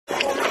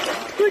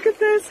Look at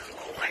this.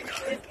 Oh my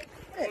god.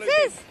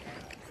 Zyzz!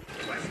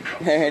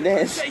 There it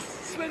is.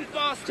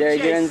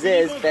 Jojo and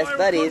Zyzz, best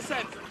buddies.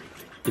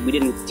 We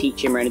didn't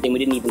teach him or anything, we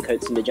didn't even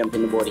coax him to jump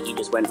in the water, he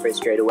just went for it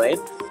straight away.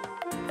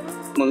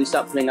 When we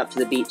start pulling up to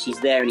the beach, he's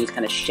there and he's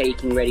kind of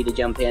shaking, ready to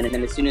jump in, and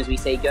then as soon as we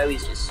say go,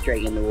 he's just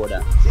straight in the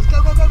water.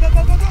 Go, go, go, go,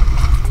 go, go, go!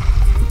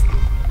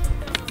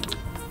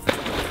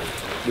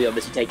 We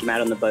obviously take him out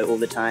on the boat all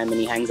the time,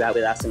 and he hangs out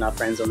with us and our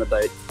friends on the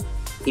boat.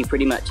 He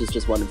pretty much is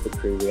just one of the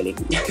crew, really.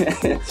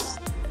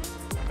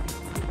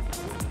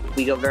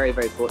 We got very,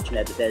 very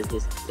fortunate that there's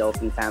this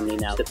dolphin family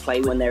now that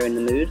play when they're in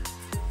the mood.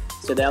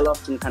 So they'll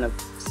often kind of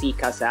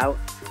seek us out.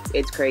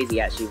 It's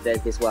crazy, actually.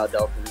 There's this wild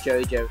dolphin,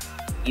 Jojo.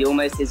 He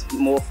almost is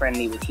more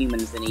friendly with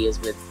humans than he is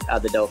with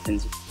other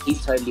dolphins.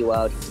 He's totally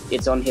wild.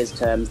 It's on his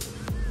terms.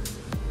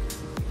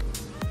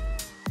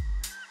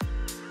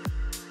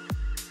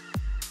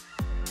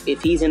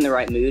 If he's in the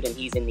right mood and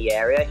he's in the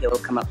area, he'll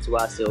come up to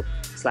us, he'll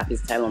slap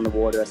his tail on the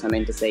water or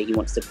something to say he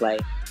wants to play.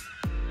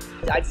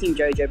 I'd seen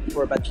Jojo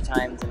before a bunch of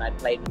times and I'd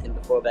played with him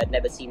before, but I'd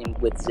never seen him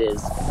with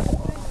Zyzz.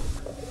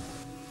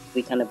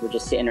 We kind of were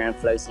just sitting around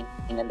floating,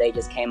 and then they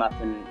just came up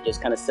and just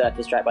kind of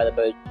surfaced right by the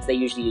boat. They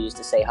usually used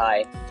to say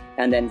hi,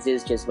 and then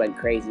Zyzz just went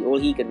crazy. All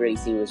he could really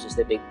see was just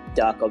the big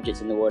dark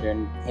objects in the water,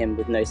 and him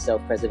with no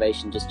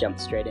self-preservation just jumped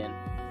straight in.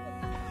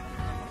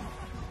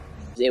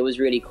 It was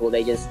really cool.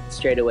 They just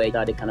straight away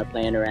started kind of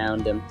playing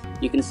around, and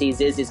you can see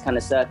Zyzz is kind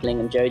of circling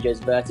and Jojo's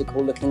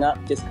vertical looking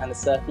up, just kind of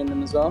circling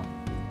them as well.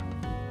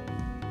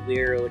 We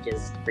were all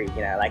just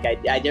freaking out. Like, I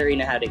don't really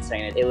know how to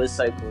explain it. It was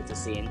so cool to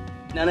see.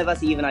 None of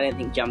us even, I don't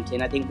think, jumped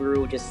in. I think we were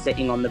all just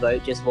sitting on the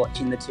boat, just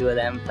watching the two of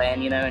them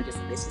playing, you know, and just,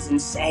 this is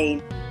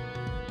insane.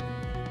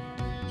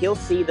 He'll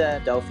see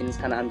the dolphins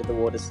kind of under the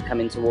water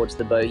coming towards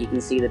the boat. You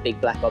can see the big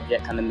black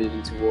object kind of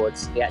moving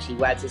towards. He actually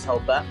wags his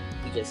whole butt.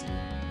 He just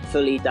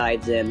fully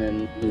dives in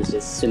and he's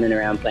just swimming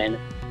around playing.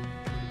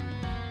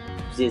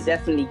 He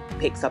definitely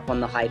picks up on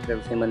the hype of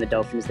everything when the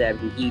dolphin's there,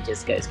 and he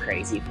just goes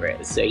crazy for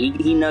it. So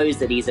he knows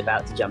that he's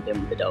about to jump in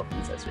with the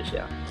dolphins, that's for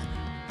sure.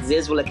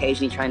 Zyzz will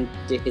occasionally try and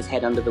dip his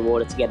head under the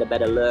water to get a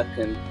better look,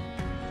 and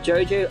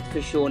Jojo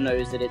for sure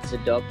knows that it's a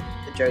dog.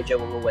 Jojo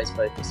will always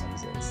focus on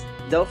Zyzz.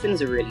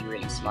 Dolphins are really,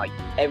 really smart.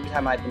 Every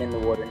time I've been in the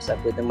water and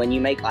stuff with them, when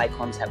you make eye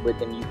contact with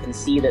them, you can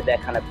see that they're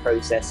kind of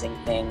processing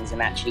things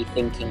and actually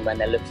thinking when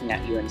they're looking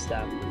at you and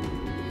stuff.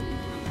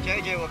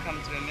 Jojo will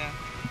come to him, yeah.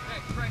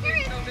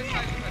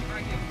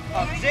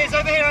 Oh, Zyzz,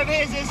 over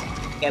here,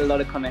 Zyzz! Get a lot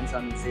of comments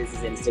on Zyzz's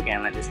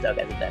Instagram like, this dog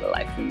has a better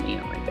life than me,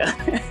 oh my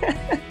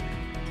god.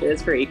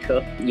 It's pretty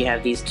cool. You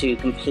have these two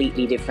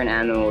completely different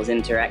animals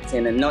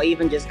interacting, and not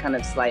even just kind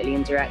of slightly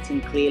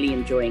interacting, clearly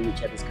enjoying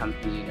each other's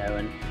company, you know,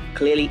 and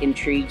clearly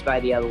intrigued by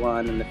the other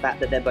one, and the fact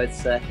that they're both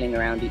circling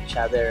around each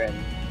other, and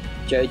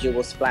Jojo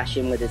will splash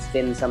him with his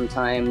fin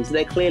sometimes.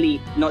 They're clearly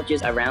not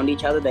just around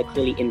each other, they're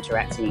clearly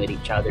interacting with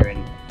each other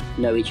and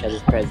know each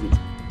other's presence.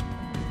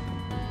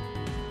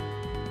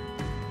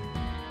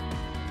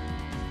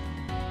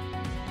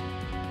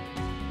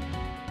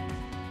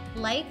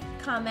 Like,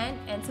 comment,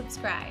 and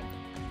subscribe.